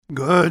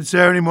Good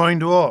Saturday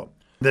morning to all.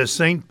 The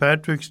St.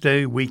 Patrick's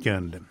Day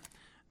weekend.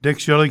 Dick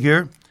Schilling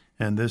here,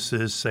 and this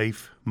is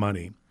Safe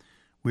Money.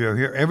 We are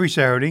here every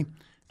Saturday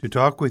to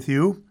talk with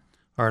you,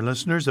 our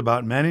listeners,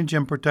 about managing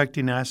and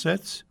protecting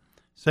assets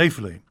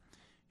safely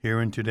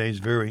here in today's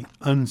very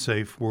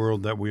unsafe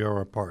world that we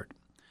are a part.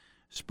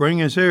 Spring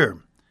is here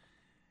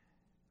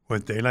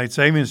with daylight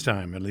savings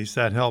time. At least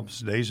that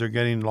helps. Days are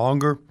getting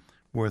longer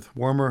with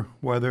warmer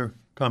weather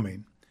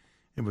coming.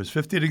 It was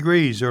 50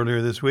 degrees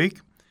earlier this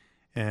week.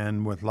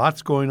 And with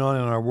lots going on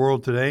in our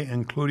world today,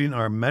 including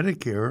our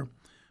Medicare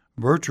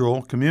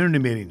virtual community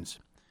meetings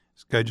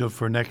scheduled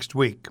for next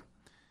week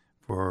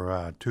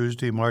for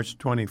Tuesday, March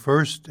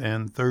 21st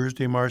and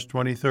Thursday, March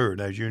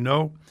 23rd. As you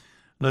know,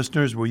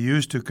 listeners, we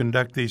used to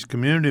conduct these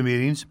community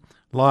meetings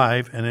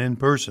live and in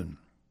person.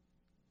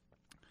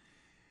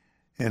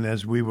 And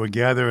as we would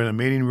gather in a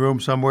meeting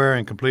room somewhere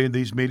and completed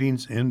these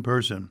meetings in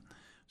person.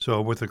 So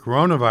with the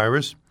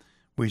coronavirus,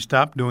 we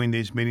stopped doing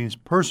these meetings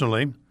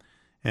personally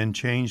and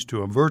changed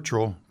to a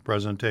virtual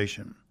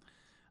presentation.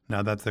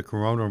 Now that the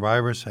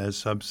coronavirus has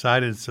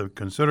subsided so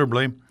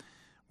considerably,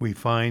 we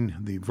find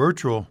the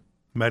virtual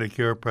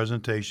Medicare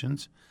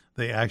presentations,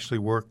 they actually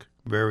work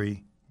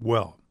very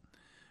well.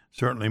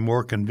 Certainly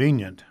more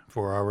convenient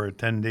for our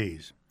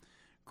attendees.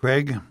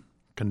 Craig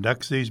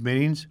conducts these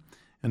meetings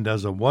and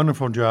does a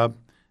wonderful job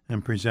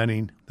in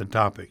presenting the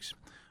topics.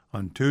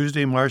 On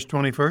Tuesday, March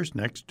 21st,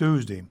 next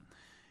Tuesday,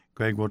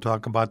 Craig will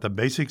talk about the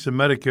basics of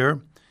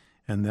Medicare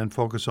and then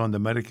focus on the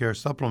Medicare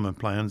supplement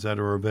plans that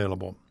are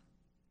available.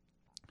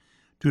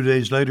 2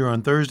 days later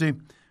on Thursday,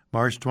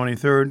 March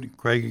 23rd,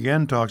 Craig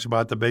again talks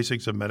about the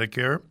basics of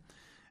Medicare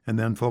and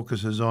then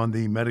focuses on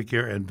the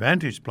Medicare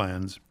Advantage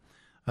plans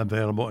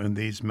available in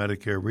these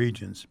Medicare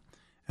regions,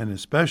 and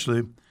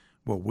especially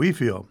what we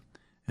feel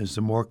is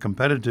the more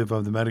competitive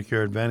of the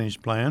Medicare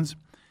Advantage plans,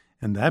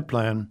 and that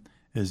plan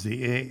is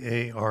the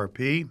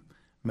AARP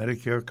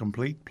Medicare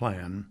Complete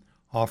Plan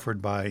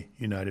offered by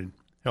United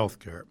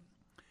Healthcare.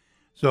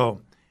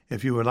 So,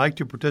 if you would like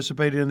to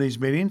participate in these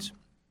meetings,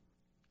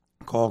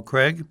 call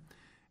Craig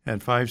at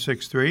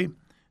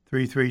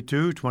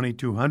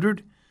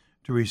 563-332-2200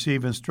 to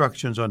receive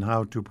instructions on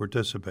how to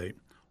participate.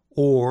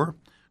 Or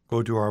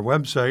go to our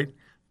website,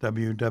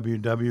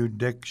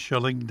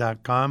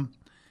 www.dickschilling.com,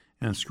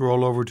 and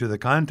scroll over to the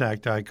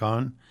contact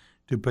icon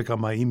to pick up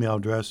my email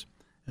address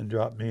and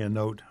drop me a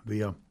note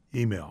via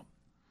email.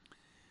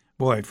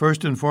 Boy,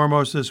 first and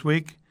foremost this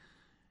week,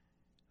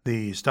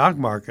 the stock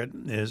market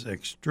is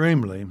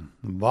extremely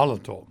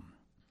volatile.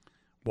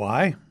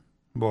 Why?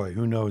 Boy,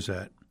 who knows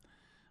that?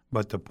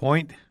 But the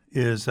point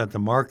is that the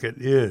market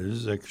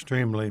is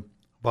extremely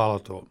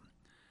volatile.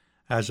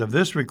 As of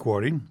this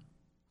recording,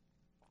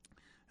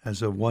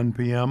 as of 1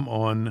 p.m.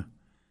 on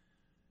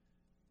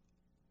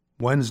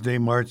Wednesday,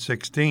 March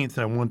 16th,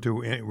 I want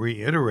to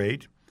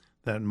reiterate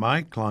that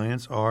my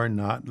clients are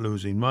not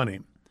losing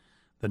money.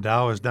 The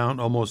Dow is down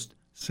almost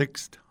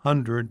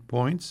 600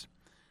 points.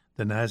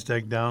 The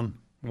NASDAQ down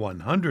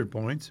 100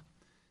 points,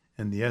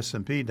 and the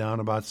S&P down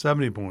about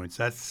 70 points.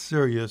 That's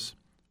serious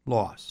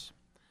loss.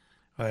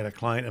 I had a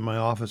client in my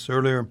office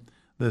earlier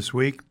this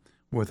week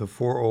with a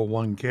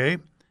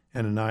 401k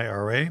and an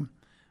IRA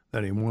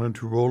that he wanted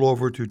to roll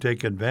over to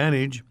take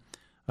advantage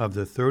of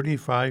the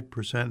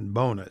 35%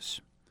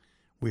 bonus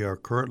we are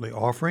currently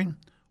offering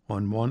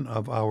on one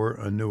of our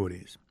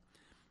annuities.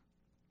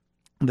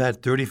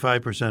 That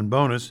 35%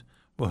 bonus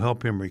will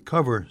help him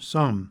recover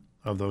some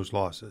of those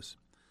losses.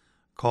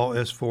 Call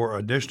us for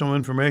additional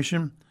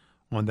information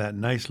on that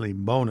nicely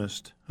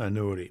bonused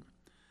annuity.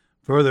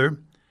 Further,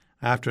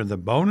 after the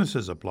bonus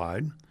is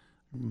applied,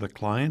 the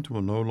client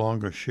will no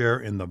longer share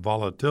in the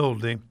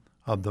volatility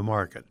of the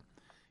market.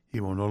 He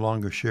will no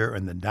longer share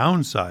in the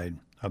downside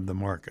of the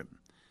market.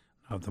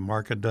 Now, if the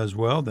market does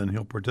well, then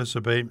he'll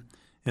participate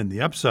in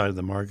the upside of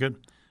the market,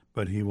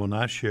 but he will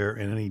not share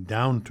in any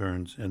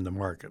downturns in the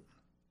market.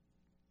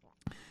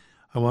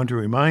 I want to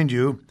remind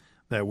you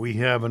that we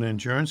have an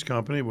insurance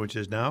company which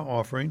is now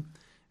offering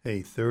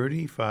a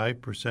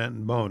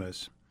 35%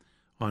 bonus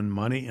on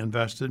money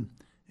invested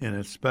in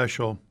its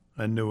special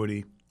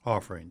annuity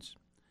offerings.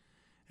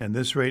 And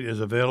this rate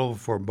is available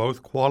for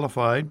both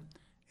qualified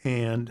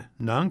and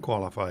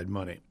non-qualified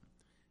money.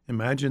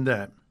 Imagine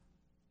that.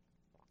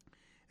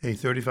 A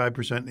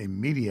 35%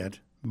 immediate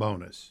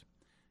bonus.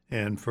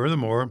 And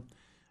furthermore,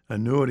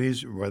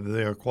 annuities, whether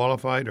they are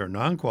qualified or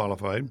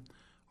non-qualified,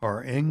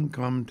 are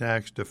income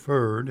tax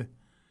deferred,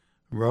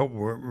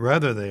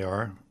 whether they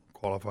are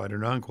qualified or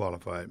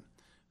non-qualified.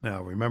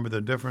 Now, remember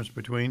the difference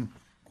between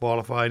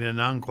qualified and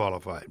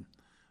non-qualified.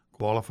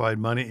 Qualified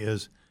money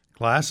is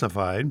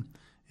classified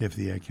if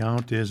the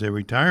account is a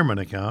retirement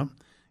account,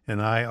 an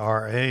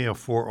IRA, a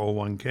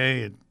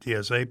 401k, a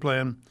TSA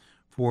plan,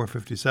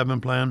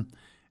 457 plan.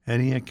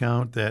 Any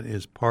account that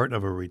is part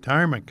of a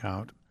retirement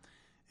account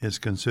is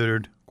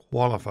considered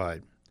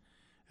qualified.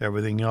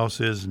 Everything else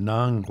is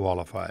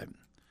non-qualified.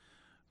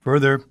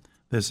 Further,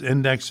 this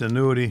index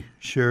annuity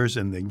shares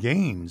in the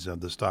gains of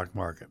the stock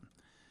market.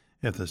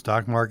 If the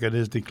stock market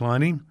is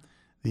declining,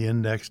 The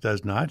index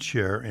does not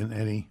share in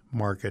any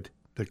market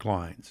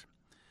declines.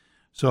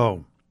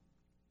 So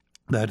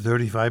that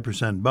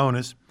 35%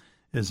 bonus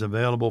is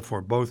available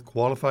for both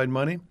qualified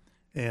money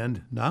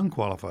and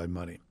non-qualified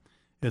money.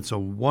 It's a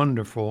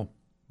wonderful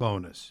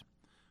bonus.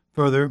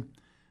 Further,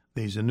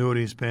 these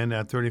annuities paying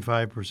that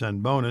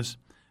 35% bonus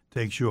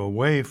takes you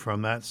away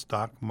from that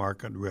stock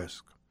market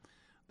risk.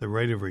 The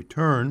rate of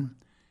return,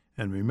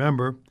 and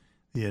remember,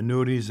 the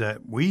annuities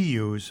that we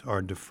use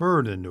are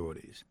deferred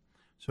annuities,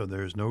 so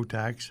there's no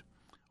tax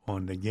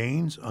on the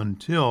gains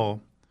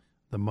until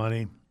the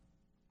money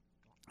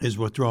is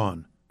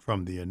withdrawn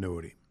from the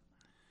annuity.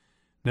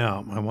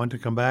 Now, I want to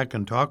come back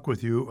and talk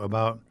with you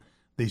about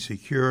the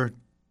Secure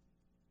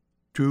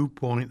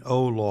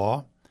 2.0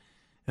 law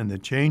and the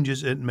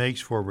changes it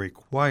makes for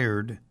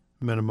required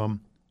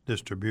minimum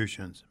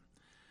distributions.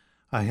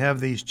 I have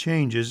these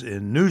changes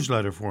in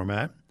newsletter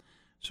format,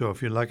 so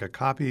if you'd like a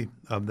copy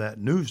of that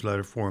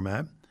newsletter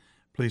format,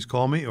 please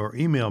call me or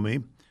email me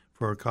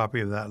for a copy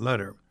of that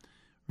letter.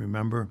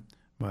 Remember,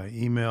 my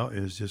email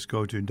is just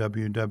go to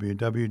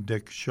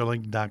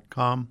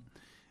www.dickschilling.com,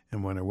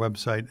 and when our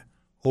website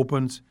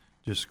opens,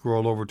 just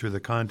scroll over to the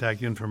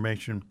contact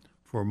information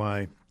for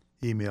my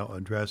email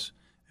address,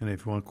 and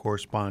if you want to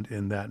correspond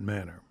in that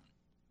manner.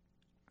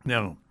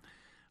 Now,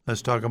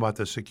 let's talk about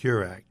the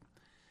Secure Act.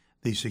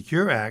 The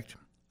Secure Act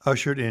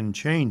ushered in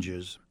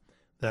changes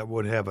that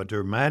would have a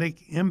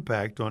dramatic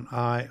impact on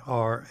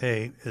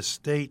IRA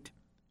estate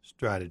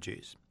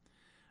strategies.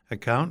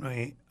 Account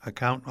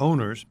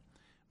owners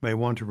may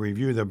want to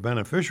review their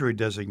beneficiary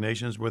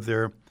designations with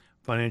their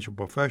financial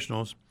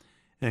professionals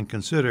and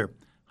consider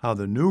how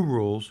the new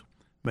rules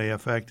may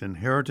affect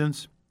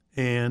inheritance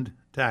and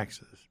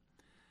taxes.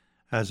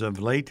 As of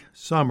late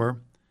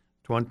summer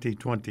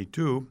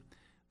 2022,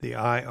 the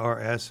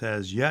IRS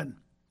has yet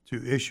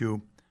to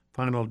issue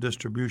final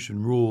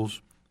distribution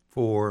rules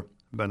for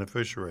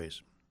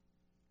beneficiaries.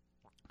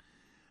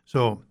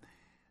 So,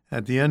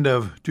 at the end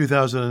of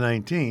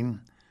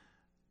 2019,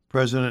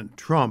 President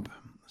Trump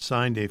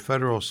signed a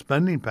federal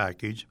spending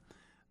package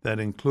that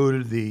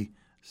included the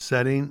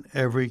Setting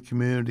Every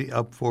Community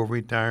Up for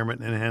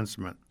Retirement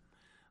Enhancement.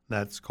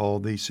 That's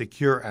called the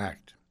Secure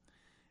Act.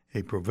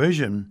 A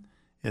provision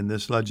in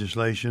this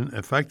legislation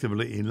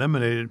effectively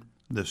eliminated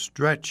the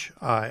Stretch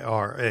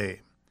IRA,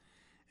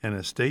 an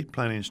estate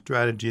planning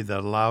strategy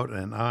that allowed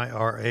an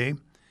IRA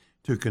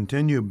to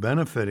continue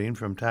benefiting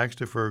from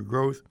tax-deferred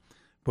growth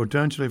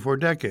potentially for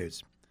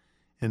decades.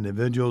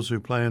 Individuals who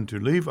plan to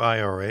leave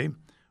IRA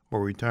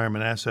or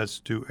retirement assets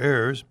to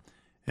heirs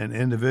and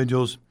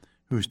individuals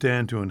who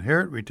stand to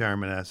inherit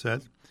retirement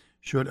assets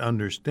should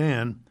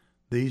understand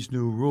these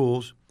new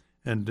rules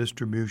and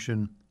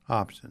distribution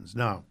options.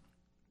 Now,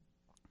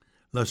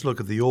 let's look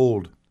at the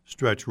old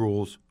stretch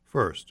rules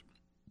first.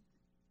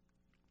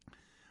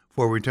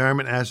 For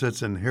retirement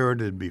assets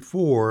inherited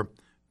before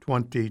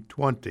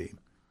 2020,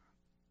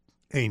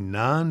 a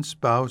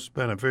non-spouse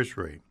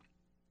beneficiary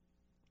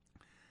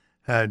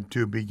had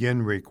to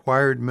begin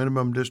required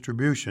minimum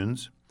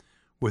distributions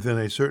within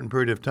a certain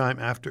period of time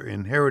after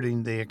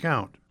inheriting the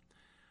account.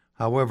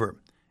 However,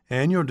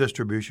 annual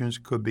distributions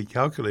could be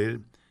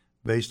calculated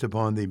based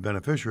upon the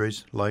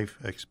beneficiary's life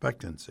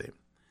expectancy.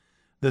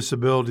 This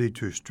ability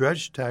to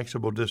stretch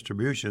taxable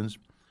distributions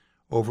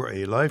over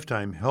a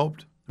lifetime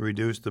helped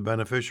reduce the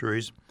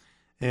beneficiary's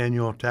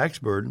annual tax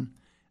burden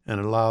and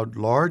allowed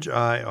large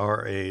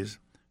IRAs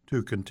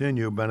to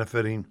continue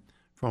benefiting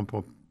from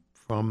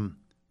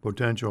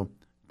potential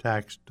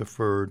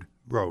tax-deferred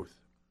growth.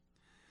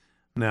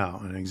 Now,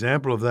 an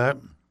example of that,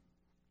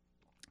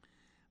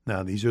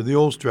 now these are the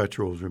old stretch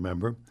rules,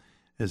 remember,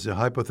 is the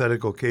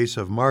hypothetical case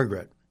of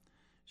Margaret.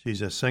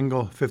 She's a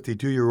single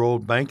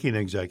 52-year-old banking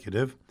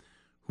executive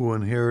who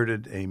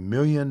inherited a $1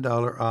 million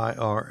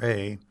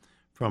IRA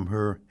from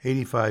her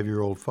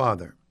 85-year-old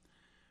father.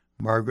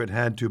 Margaret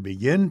had to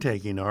begin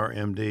taking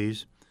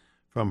RMDs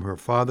from her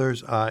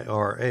father's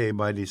IRA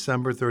by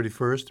December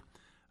 31st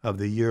of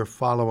the year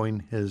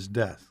following his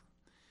death.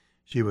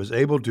 She was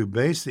able to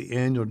base the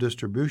annual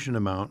distribution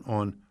amount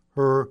on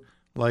her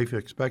life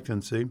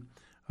expectancy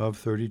of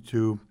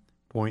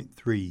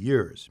 32.3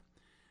 years.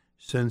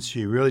 Since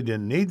she really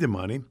didn't need the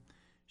money,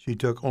 she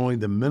took only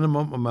the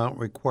minimum amount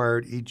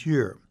required each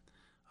year,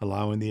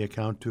 allowing the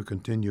account to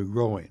continue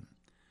growing.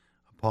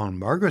 Upon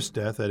Margaret's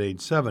death at age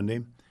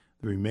 70,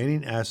 the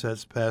remaining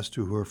assets passed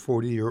to her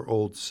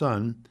 40-year-old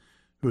son,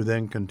 who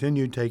then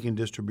continued taking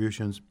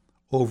distributions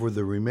over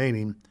the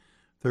remaining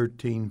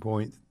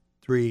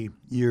 13.3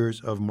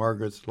 years of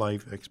Margaret's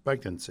life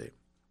expectancy.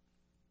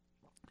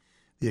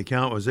 The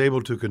account was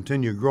able to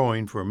continue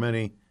growing for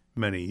many,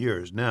 many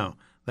years. Now,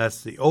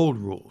 that's the old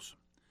rules,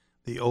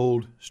 the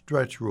old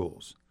stretch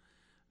rules.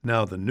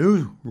 Now, the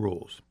new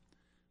rules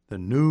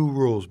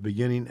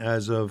beginning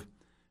as of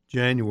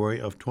January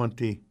of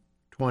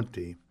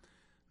 2020.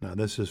 Now,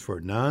 this is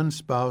for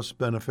non-spouse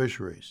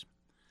beneficiaries.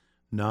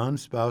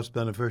 Non-spouse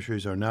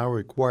beneficiaries are now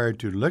required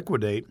to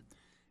liquidate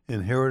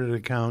inherited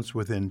accounts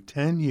within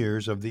 10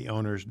 years of the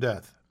owner's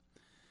death.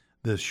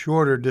 This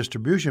shorter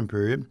distribution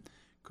period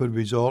could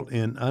result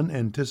in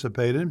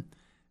unanticipated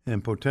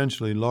and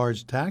potentially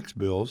large tax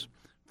bills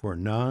for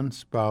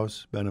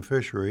non-spouse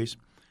beneficiaries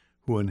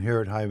who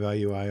inherit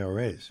high-value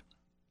IRAs.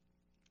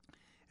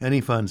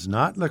 Any funds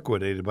not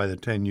liquidated by the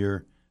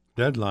 10-year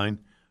deadline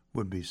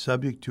would be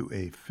subject to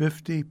a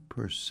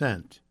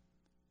 50%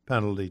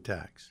 penalty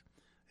tax.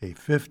 A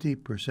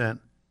 50%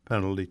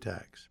 penalty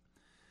tax.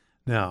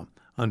 Now,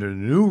 under the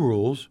new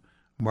rules,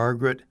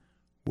 Margaret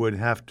would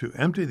have to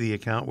empty the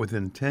account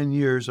within 10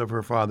 years of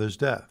her father's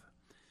death.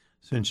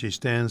 Since she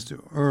stands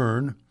to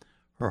earn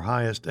her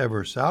highest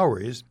ever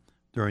salaries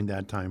during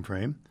that time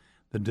frame,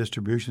 the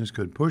distributions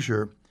could push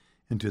her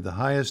into the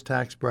highest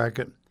tax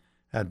bracket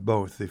at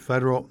both the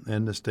federal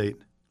and the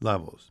state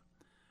levels.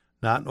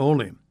 Not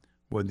only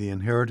would the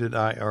inherited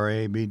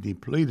IRA be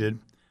depleted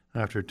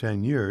after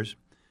 10 years,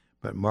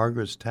 but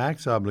Margaret's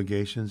tax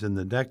obligations in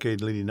the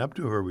decade leading up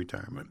to her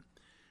retirement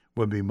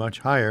would be much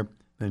higher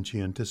than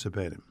she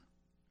anticipated.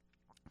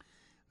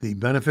 The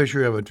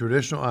beneficiary of a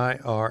traditional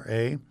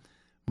IRA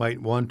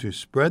might want to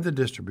spread the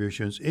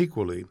distributions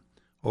equally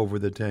over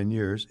the 10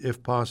 years,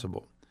 if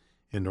possible,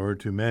 in order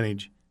to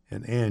manage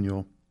an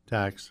annual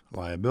tax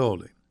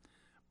liability.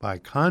 By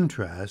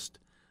contrast,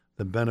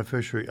 the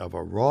beneficiary of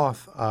a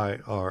Roth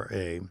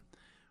IRA,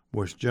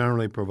 which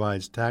generally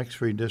provides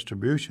tax-free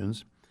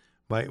distributions,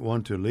 might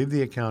want to leave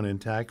the account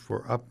intact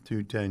for up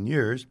to 10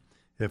 years,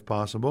 if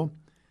possible,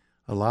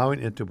 allowing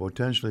it to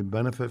potentially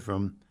benefit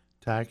from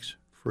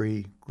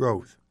tax-free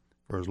growth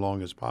for as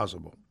long as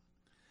possible.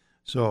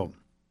 So,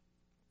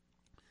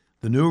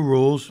 the new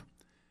rules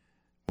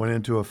went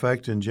into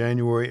effect in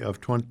January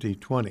of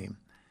 2020,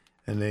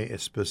 and they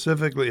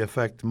specifically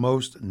affect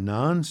most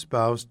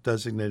non-spouse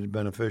designated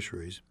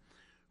beneficiaries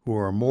who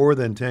are more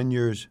than 10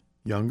 years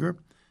younger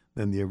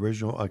than the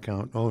original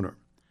account owner.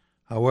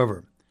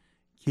 However,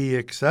 key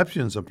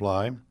exceptions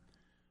apply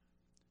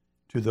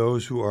to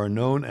those who are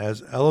known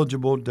as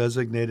eligible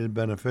designated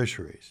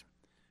beneficiaries.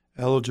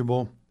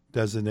 Eligible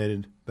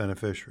designated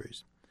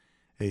beneficiaries.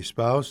 A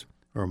spouse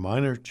or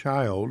minor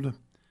child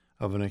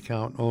of an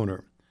account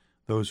owner,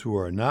 those who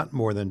are not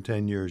more than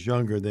 10 years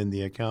younger than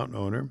the account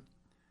owner,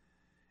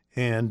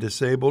 and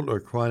disabled or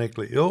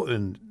chronically ill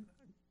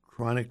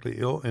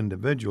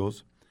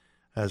individuals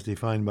as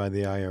defined by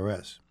the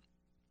IRS.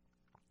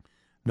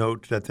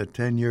 Note that the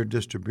 10-year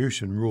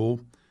distribution rule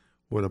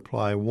would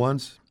apply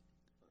once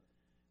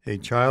a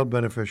child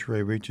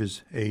beneficiary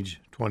reaches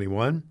age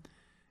 21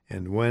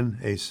 and when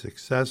a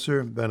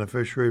successor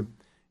beneficiary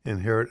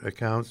inherits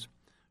accounts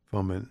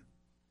from an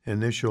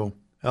initial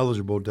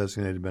eligible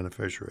designated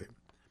beneficiary.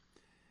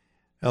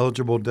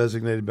 Eligible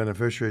designated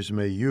beneficiaries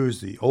may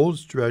use the old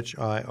stretch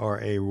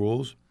IRA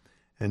rules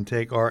and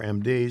take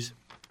RMDs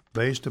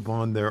based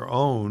upon their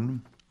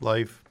own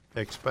life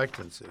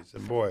expectancies.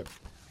 And boy,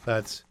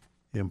 that's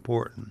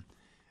important.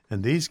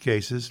 In these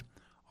cases,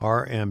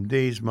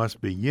 RMDs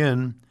must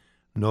begin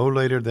no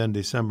later than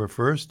December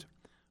 1st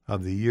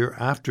of the year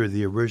after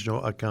the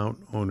original account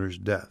owner's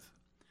death.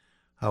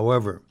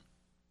 However,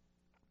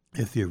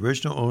 if the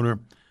original owner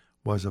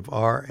was of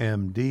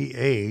RMD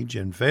age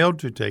and failed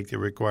to take the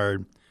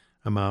required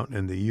amount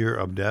in the year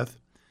of death,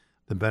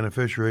 the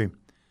beneficiary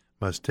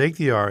must take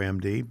the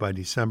RMD by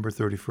December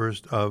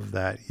 31st of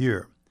that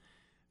year.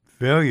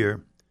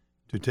 Failure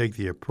to take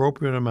the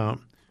appropriate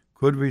amount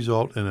could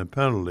result in a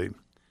penalty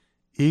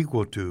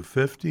equal to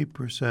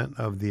 50%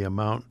 of the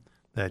amount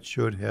that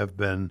should have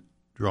been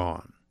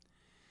drawn.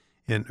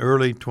 In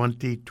early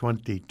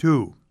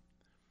 2022,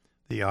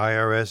 the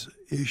IRS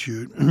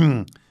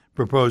issued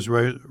proposed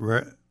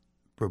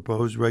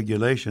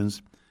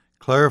regulations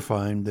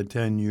clarifying the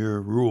 10-year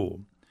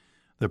rule.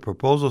 The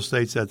proposal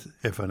states that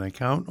if an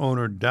account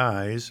owner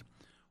dies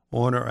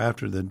on or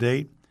after the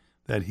date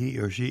that he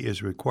or she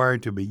is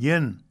required to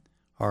begin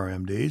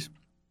RMDs,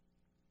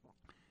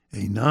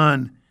 a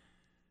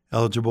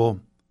non-eligible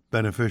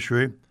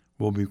beneficiary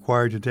will be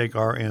required to take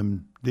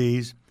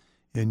RMDs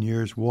in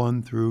years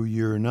 1 through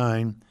year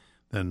 9,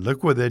 then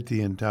liquidate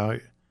the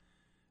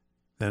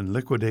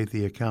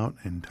account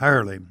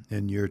entirely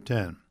in year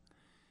 10.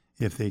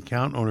 If the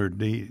account owner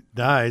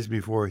dies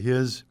before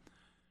his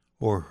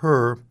or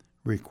her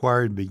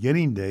required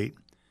beginning date,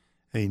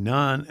 a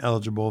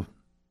non-eligible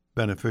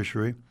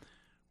beneficiary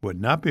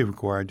would not be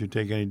required to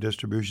take any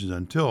distributions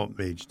until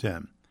age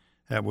 10,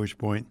 at which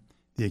point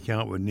the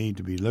account would need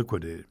to be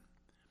liquidated.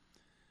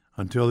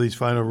 Until these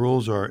final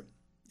rules are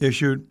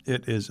issued,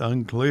 it is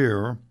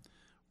unclear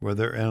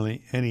whether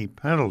any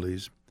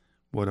penalties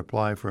would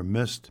apply for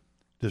missed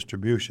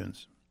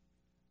distributions.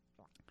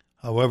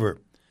 However,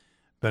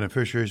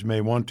 beneficiaries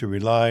may want to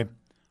rely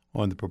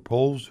on the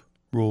proposed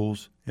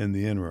rules in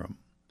the interim.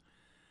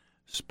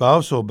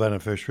 Spousal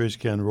beneficiaries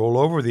can roll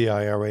over the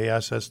IRA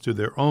assets to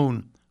their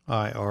own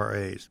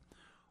IRAs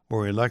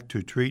or elect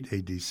to treat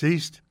a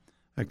deceased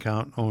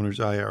account owner's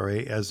IRA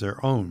as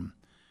their own,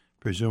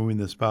 presuming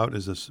the spouse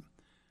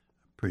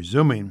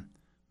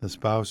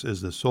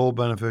is the sole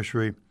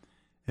beneficiary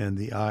and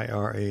the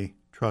IRA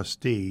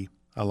trustee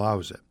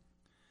allows it.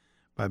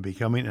 By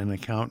becoming an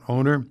account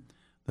owner,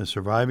 The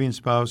surviving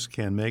spouse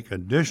can make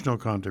additional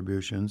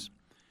contributions,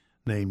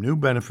 name new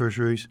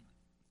beneficiaries,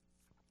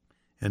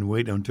 and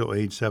wait until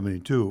age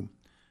 72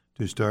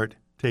 to start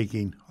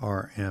taking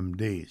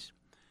RMDs.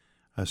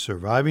 A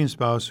surviving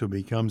spouse who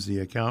becomes the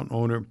account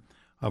owner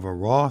of a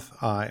Roth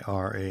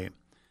IRA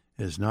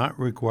is not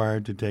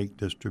required to take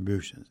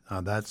distributions. Now,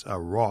 that's a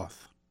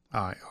Roth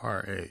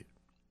IRA.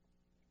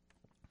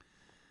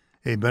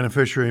 A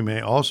beneficiary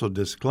may also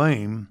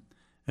disclaim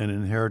an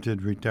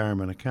inherited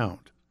retirement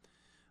account.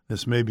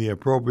 This may be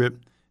appropriate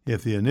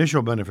if the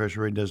initial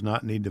beneficiary does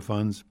not need the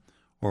funds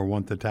or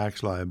want the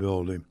tax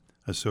liability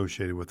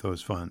associated with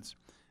those funds.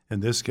 In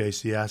this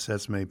case, the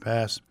assets may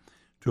pass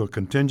to a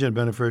contingent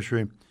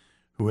beneficiary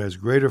who has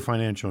greater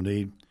financial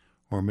need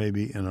or may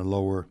be in a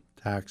lower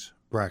tax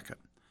bracket.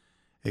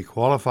 A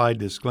qualified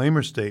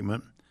disclaimer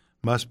statement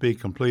must be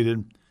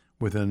completed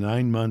within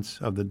 9 months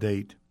of the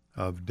date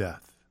of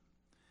death.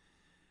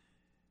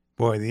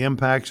 Boy, the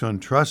impacts on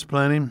trust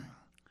planning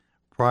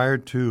prior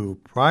to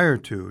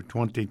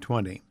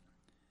 2020.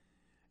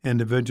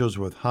 Individuals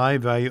with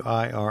high-value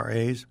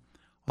IRAs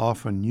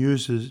often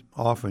use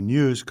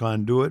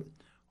conduit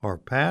or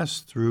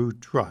pass-through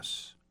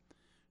trusts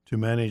to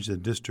manage the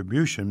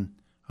distribution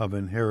of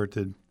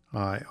inherited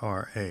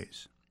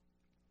IRAs.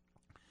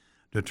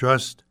 The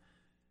trust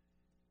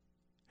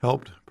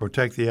helped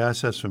protect the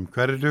assets from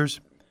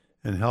creditors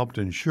and helped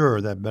ensure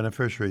that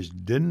beneficiaries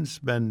didn't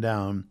spend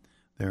down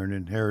their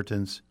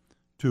inheritance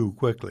too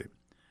quickly.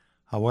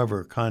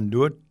 However,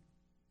 conduit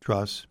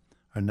trusts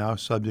are now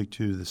subject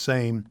to the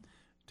same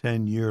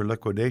 10-year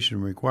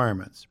liquidation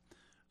requirements,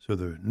 so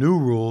the new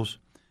rules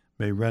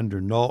may render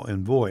null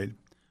and void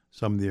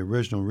some of the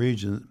original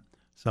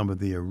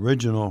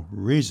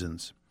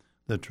reasons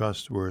the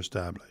trusts were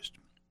established.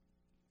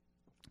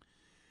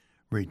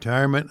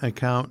 Retirement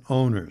account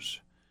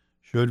owners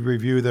should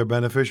review their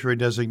beneficiary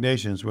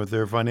designations with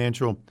their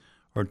financial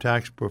or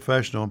tax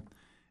professional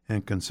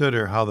and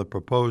consider how the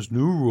proposed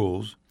new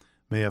rules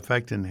may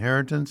affect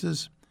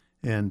inheritances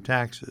and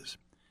taxes.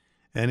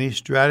 Any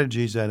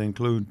strategies that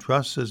include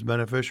trusts as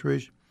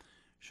beneficiaries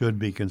should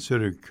be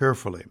considered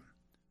carefully,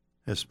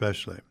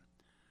 especially.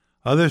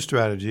 Other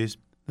strategies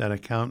that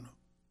account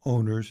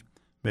owners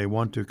may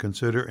want to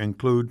consider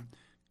include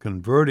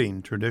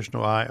converting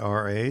traditional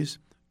IRAs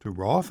to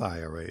Roth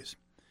IRAs,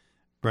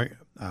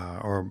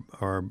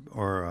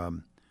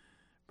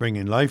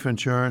 bringing life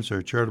insurance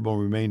or charitable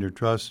remainder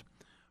trusts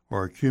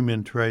or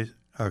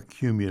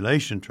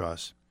accumulation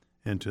trusts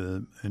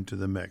into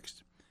the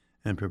mix,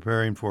 and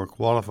preparing for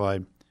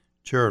qualified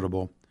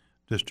charitable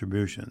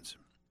distributions.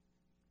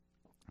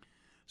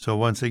 So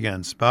once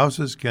again,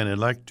 spouses can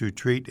elect to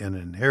treat an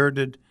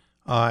inherited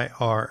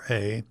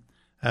IRA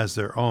as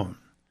their own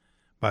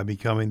by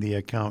becoming the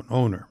account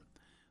owner.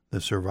 The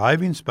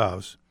surviving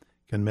spouse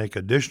can make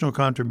additional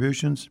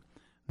contributions,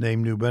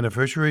 name new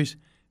beneficiaries,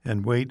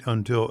 and wait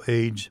until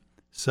age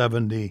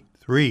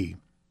 73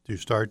 to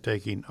start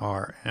taking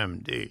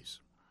RMDs.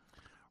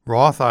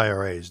 Roth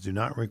IRAs do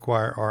not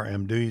require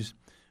RMDs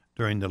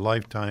during the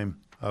lifetime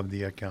of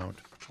the account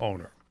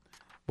owner.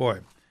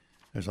 Boy,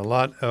 there's a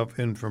lot of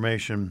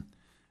information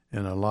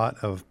and a lot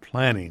of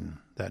planning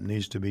that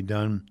needs to be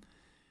done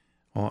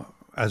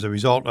as a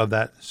result of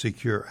that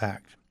Secure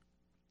Act.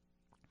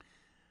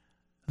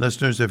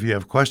 Listeners, if you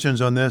have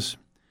questions on this,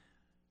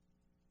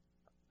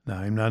 now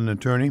I'm not an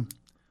attorney,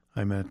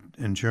 I'm an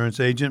insurance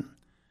agent.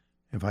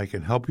 If I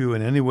can help you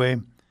in any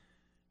way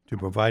to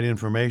provide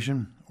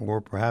information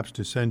or perhaps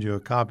to send you a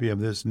copy of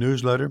this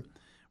newsletter,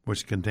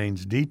 which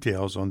contains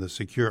details on the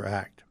Secure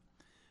Act,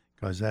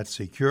 because that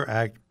Secure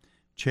Act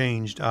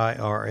changed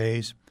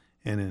IRAs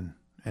and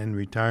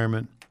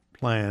retirement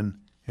plan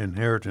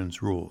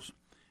inheritance rules,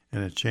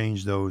 and it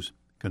changed those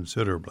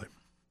considerably.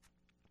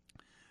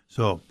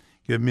 So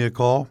give me a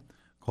call.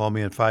 Call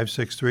me at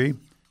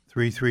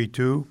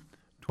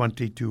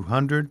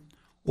 563-332-2200,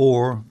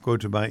 or go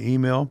to my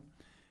email,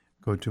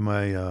 go to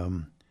my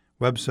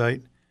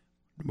website,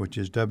 which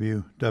is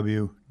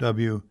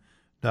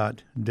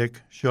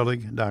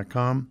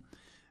www.dickschillig.com,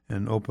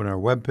 and open our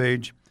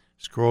webpage,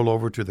 scroll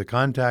over to the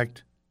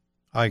contact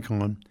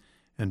icon,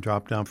 and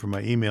drop down for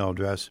my email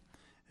address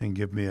and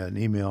give me an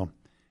email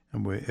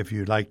if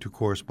you'd like to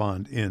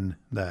correspond in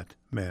that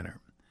manner.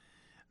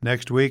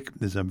 Next week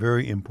is a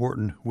very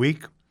important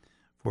week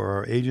for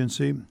our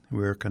agency.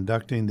 We're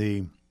conducting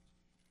the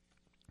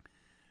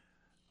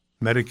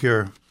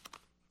Medicare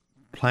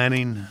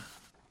planning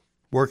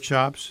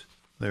workshops.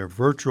 They're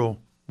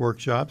virtual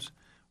workshops.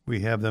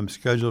 We have them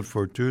scheduled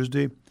for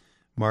Tuesday,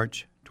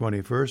 March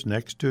 21st,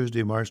 next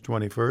Tuesday, March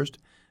 21st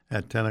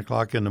at 10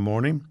 o'clock in the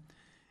morning.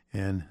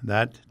 And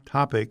that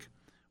topic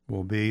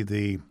will be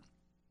the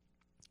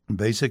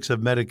basics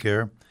of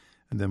Medicare,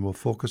 and then we'll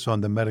focus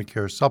on the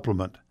Medicare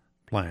supplement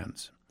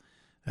plans.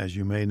 As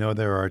you may know,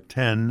 there are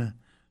 10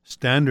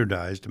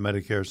 standardized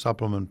Medicare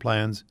supplement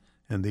plans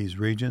in these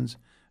regions,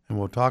 and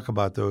we'll talk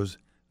about those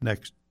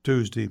next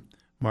Tuesday,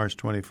 March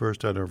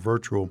 21st at our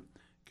virtual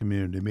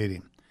community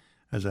meeting.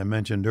 As I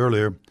mentioned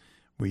earlier,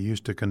 we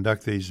used to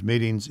conduct these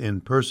meetings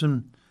in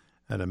person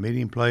at a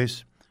meeting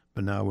place,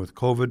 But now with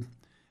COVID,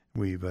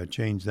 we've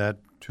changed that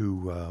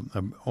to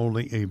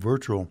only a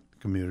virtual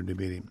community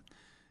meeting.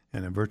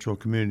 And a virtual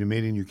community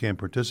meeting, you can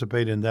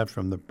participate in that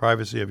from the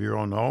privacy of your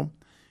own home,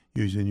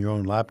 using your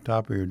own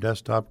laptop or your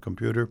desktop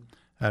computer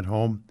at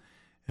home,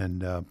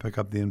 and pick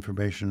up the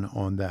information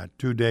on that.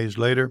 2 days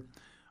later,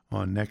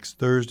 on next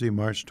Thursday,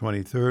 March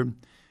 23rd,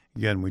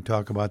 again, we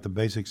talk about the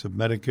basics of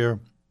Medicare,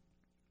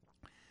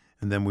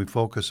 and then we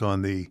focus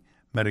on the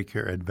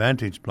Medicare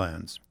Advantage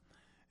plans,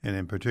 and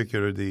in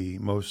particular, the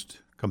most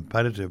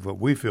competitive, what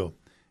we feel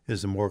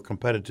is the more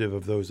competitive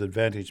of those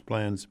Advantage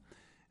plans,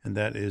 and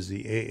that is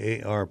the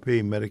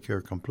AARP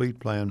Medicare Complete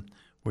Plan,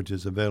 which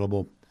is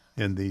available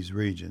in these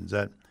regions.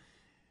 That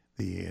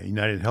the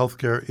United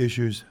Healthcare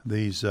issues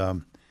these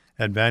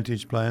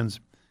Advantage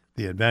plans.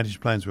 The Advantage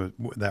plans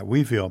that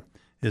we feel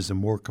is the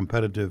more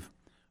competitive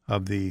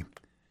of the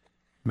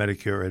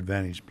Medicare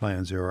Advantage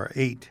plans. There are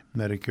 8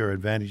 Medicare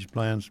Advantage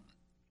plans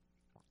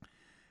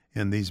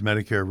in these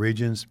Medicare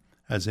regions.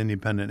 As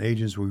independent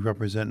agents, we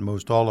represent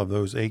most all of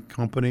those 8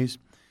 companies,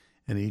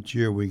 and each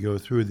year we go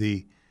through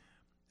the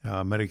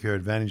Medicare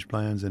Advantage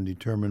plans and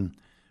determine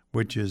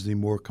which is the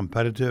more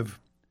competitive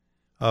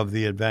of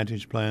the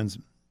Advantage plans,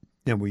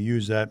 and we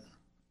use that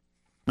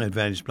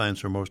Advantage plans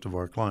for most of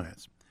our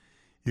clients.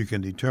 You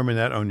can determine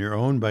that on your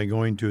own by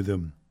going to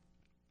the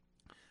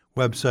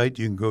website.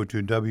 You can go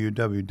to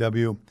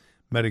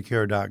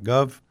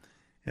www.medicare.gov,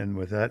 and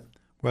with that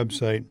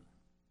website,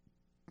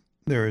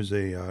 there is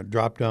a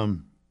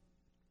drop-down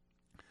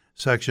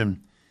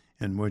section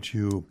in which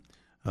you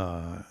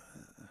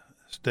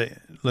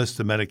list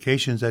the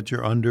medications that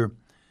you're under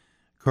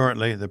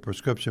currently, the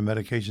prescription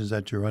medications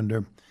that you're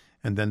under,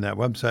 and then that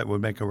website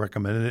would make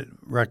a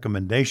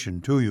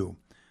recommendation to you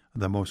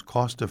of the most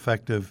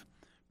cost-effective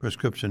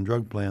prescription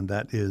drug plan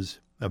that is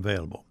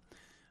available.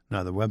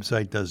 Now, the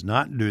website does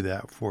not do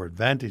that for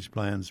Advantage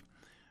plans,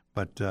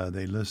 but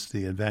they list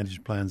the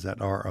Advantage plans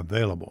that are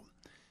available.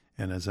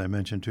 And as I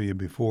mentioned to you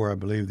before, I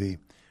believe the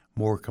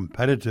more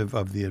competitive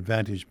of the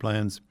Advantage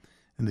plans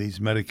in these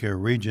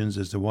Medicare regions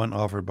is the one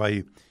offered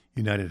by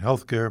United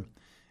Healthcare,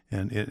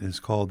 and it is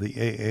called the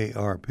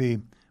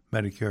AARP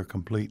Medicare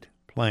Complete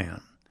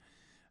Plan.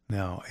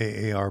 Now,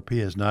 AARP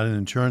is not an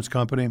insurance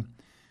company.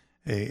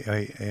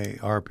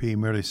 AARP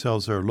merely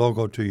sells their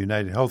logo to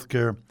United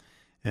Healthcare,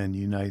 and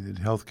United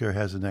Healthcare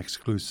has an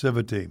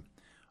exclusivity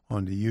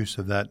on the use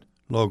of that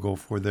logo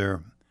for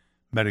their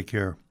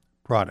Medicare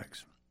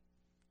products.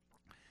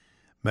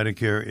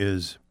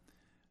 Medicare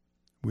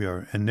we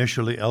are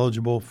initially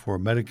eligible for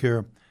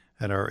Medicare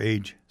at our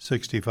age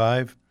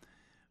 65.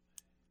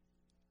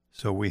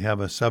 So we have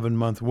a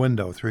 7-month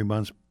window, 3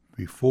 months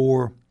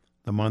before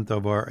the month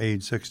of our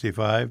age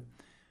 65,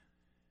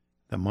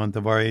 the month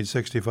of our age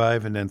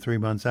 65, and then 3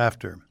 months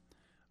after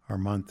our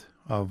month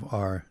of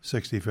our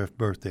 65th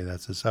birthday.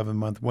 That's a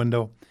 7-month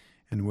window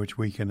in which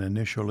we can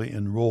initially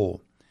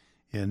enroll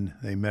in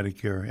a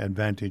Medicare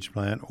Advantage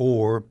plan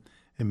or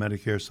a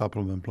Medicare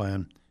Supplement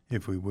plan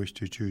if we wish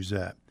to choose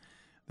that.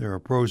 There are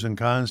pros and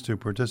cons to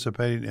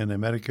participating in a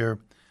Medicare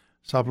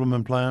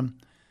Supplement plan.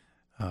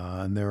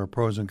 And there are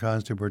pros and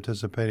cons to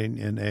participating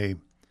in a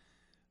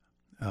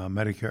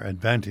Medicare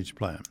Advantage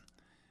plan.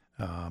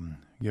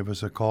 Give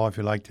us a call if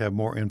you'd like to have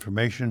more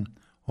information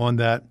on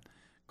that.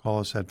 Call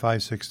us at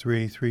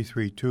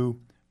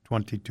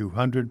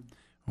 563-332-2200.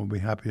 We'll be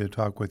happy to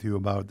talk with you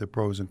about the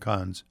pros and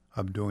cons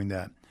of doing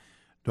that.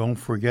 Don't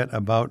forget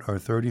about our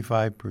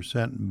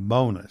 35%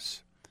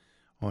 bonus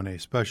on a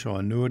special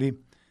annuity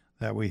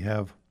that we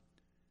have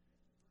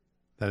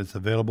that is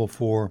available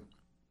for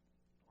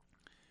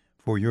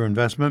your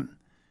investment,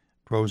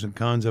 pros and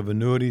cons of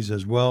annuities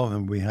as well,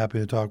 and we'll be happy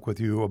to talk with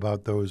you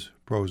about those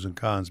pros and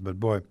cons. But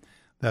boy,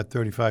 that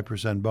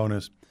 35%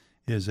 bonus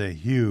is a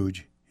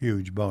huge,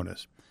 huge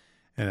bonus.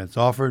 And it's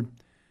offered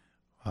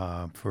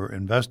for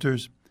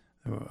investors.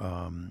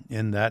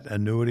 In that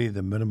annuity,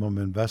 the minimum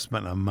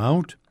investment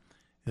amount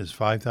is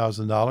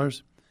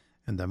 $5,000,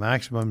 and the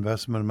maximum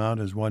investment amount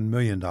is $1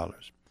 million.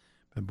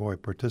 But boy,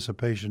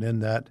 participation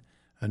in that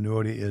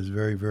annuity is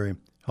very, very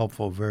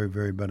helpful, very,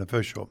 very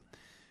beneficial.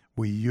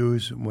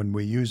 When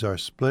we use our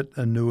split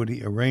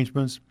annuity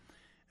arrangements,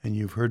 and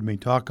you've heard me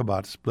talk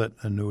about split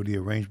annuity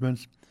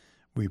arrangements,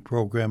 we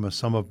program a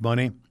sum of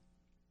money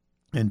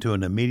into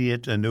an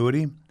immediate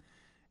annuity,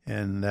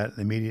 and that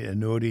immediate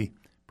annuity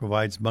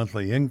provides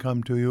monthly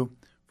income to you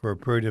for a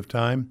period of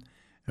time,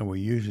 and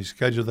we usually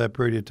schedule that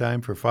period of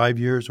time for 5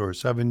 years or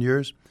 7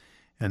 years,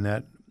 and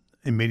that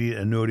immediate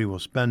annuity will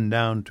spend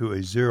down to a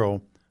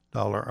 $0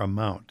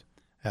 amount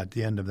at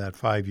the end of that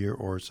 5-year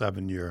or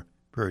 7-year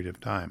period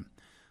of time.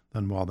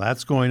 Then while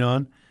that's going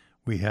on,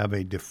 we have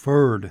a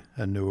deferred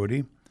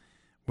annuity,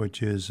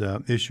 which is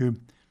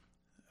issued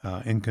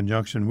in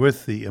conjunction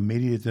with the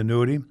immediate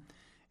annuity.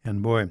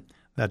 And boy,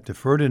 that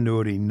deferred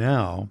annuity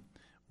now,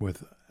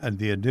 with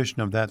the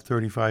addition of that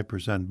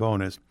 35%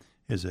 bonus,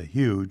 is a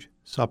huge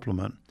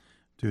supplement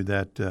to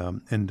that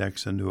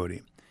index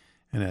annuity.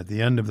 And at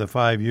the end of the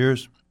 5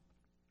 years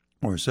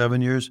or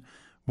 7 years,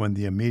 when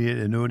the immediate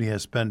annuity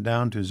has spent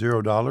down to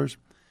 $0,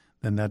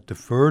 then that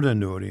deferred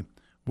annuity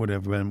would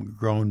have been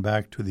grown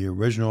back to the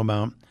original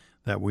amount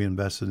that we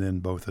invested in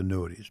both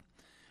annuities.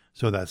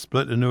 So that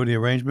split annuity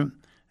arrangement,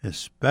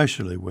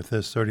 especially with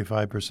this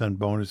 35%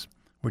 bonus,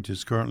 which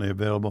is currently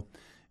available,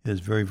 is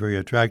very, very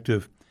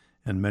attractive,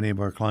 and many of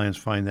our clients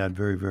find that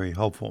very, very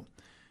helpful.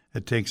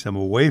 It takes them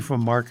away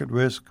from market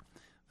risk.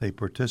 They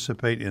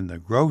participate in the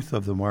growth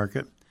of the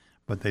market,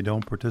 but they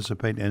don't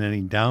participate in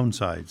any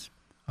downsides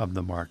of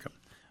the market.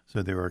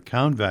 So their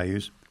account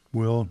values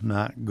will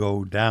not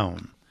go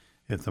down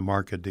if the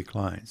market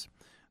declines.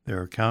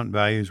 Their account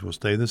values will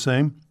stay the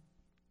same,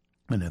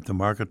 and if the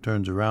market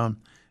turns around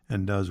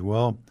and does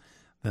well,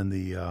 then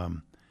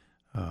the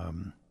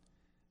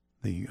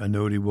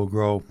annuity will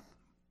grow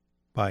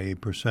by a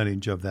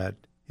percentage of that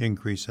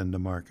increase in the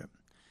market.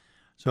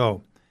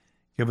 So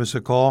give us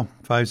a call,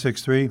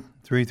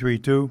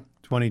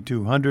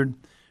 563-332-2200.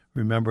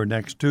 Remember,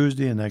 next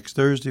Tuesday and next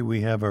Thursday,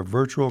 we have our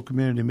virtual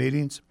community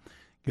meetings.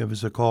 Give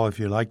us a call if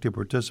you'd like to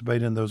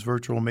participate in those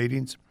virtual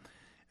meetings,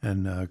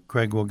 and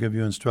Craig will give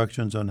you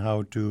instructions on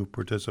how to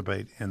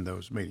participate in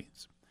those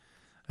meetings.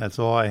 That's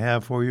all I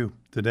have for you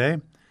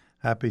today.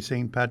 Happy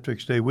St.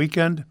 Patrick's Day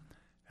weekend.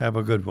 Have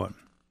a good one.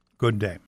 Good day.